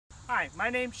Hi, my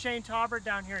name's Shane Tauber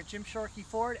down here at Jim Shorkey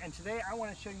Ford, and today I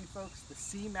want to show you folks the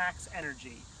C-Max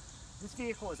Energy. This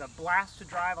vehicle is a blast to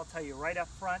drive, I'll tell you right up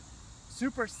front.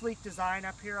 Super sleek design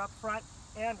up here up front,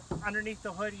 and underneath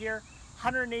the hood here,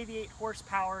 188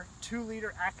 horsepower,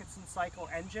 2-liter Atkinson cycle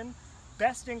engine.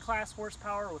 Best in class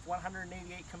horsepower with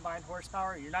 188 combined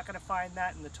horsepower. You're not going to find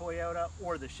that in the Toyota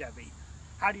or the Chevy.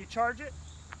 How do you charge it?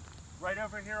 Right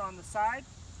over here on the side.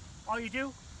 All you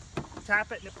do,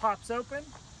 tap it and it pops open.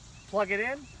 Plug it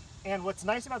in, and what's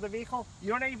nice about the vehicle, you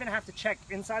don't even have to check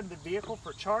inside of the vehicle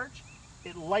for charge.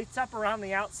 It lights up around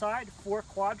the outside, 4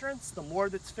 quadrants. The more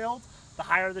that's filled, the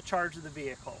higher the charge of the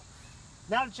vehicle.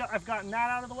 Now that I've gotten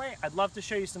that out of the way, I'd love to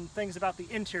show you some things about the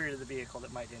interior of the vehicle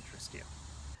that might interest you.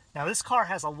 Now this car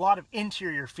has a lot of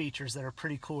interior features that are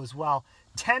pretty cool as well.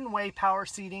 10-way power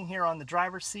seating here on the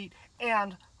driver's seat,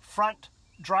 and front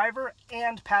driver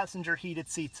and passenger heated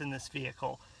seats in this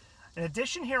vehicle. In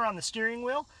addition, here on the steering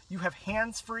wheel, you have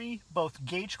hands-free both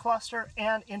gauge cluster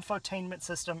and infotainment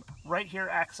system right here,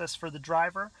 access for the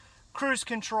driver, cruise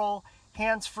control,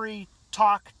 hands-free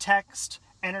talk, text,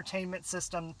 entertainment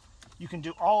system. You can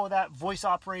do all of that,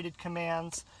 voice-operated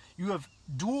commands. You have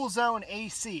dual zone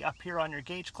AC up here on your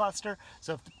gauge cluster,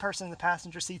 so if the person in the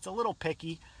passenger seat's a little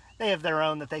picky, they have their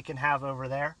own that they can have over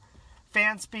there.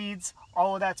 Fan speeds,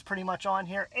 all of that's pretty much on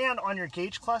here. And on your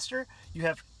gauge cluster, you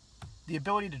have the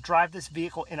ability to drive this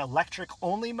vehicle in electric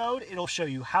only mode. It'll show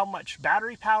you how much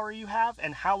battery power you have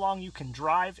and how long you can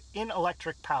drive in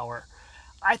electric power.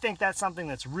 I think that's something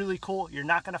that's really cool. You're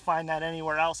not going to find that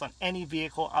anywhere else on any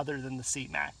vehicle other than the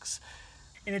C-Max.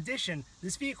 In addition,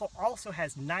 this vehicle also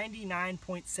has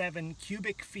 99.7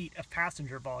 cubic feet of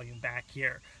passenger volume back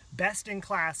here. Best in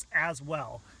class as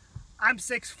well. I'm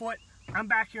 6 foot. I'm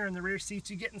back here in the rear seats.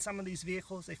 You get in some of these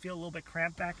vehicles, they feel a little bit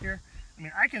cramped back here. I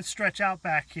mean, I can stretch out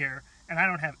back here and I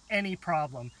don't have any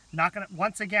problem.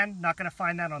 Once again, not gonna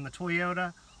find that on the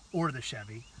Toyota or the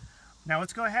Chevy. Now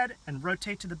let's go ahead and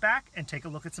rotate to the back and take a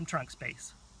look at some trunk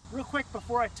space. Real quick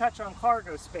before I touch on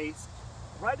cargo space,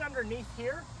 right underneath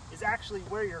here is actually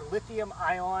where your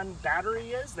lithium-ion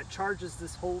battery is that charges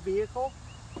this whole vehicle.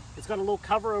 It's got a little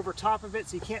cover over top of it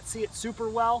so you can't see it super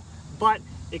well, but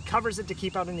it covers it to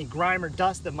keep out any grime or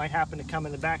dust that might happen to come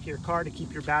in the back of your car to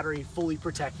keep your battery fully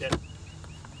protected.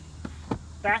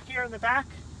 Back here in the back,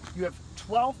 you have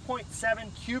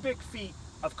 12.7 cubic feet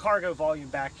of cargo volume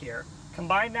back here.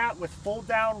 Combine that with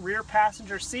fold-down rear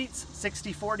passenger seats,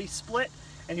 60-40 split,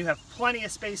 and you have plenty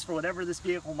of space for whatever this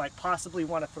vehicle might possibly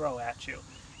want to throw at you.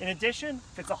 In addition,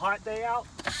 if it's a hot day out,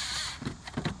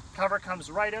 cover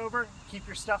comes right over, keep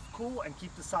your stuff cool and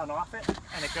keep the sun off it,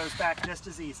 and it goes back just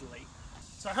as easily.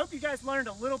 So I hope you guys learned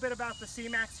a little bit about the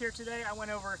C-Max here today. I went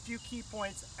over a few key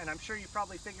points, and I'm sure you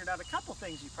probably figured out a couple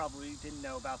things you probably didn't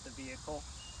know about the vehicle.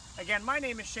 Again, my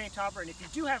name is Shane Tauber, and if you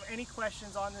do have any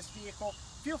questions on this vehicle,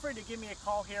 feel free to give me a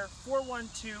call here,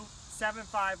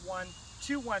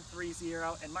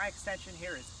 412-751-2130, and my extension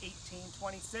here is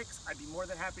 1826. I'd be more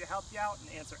than happy to help you out and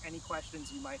answer any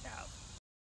questions you might have.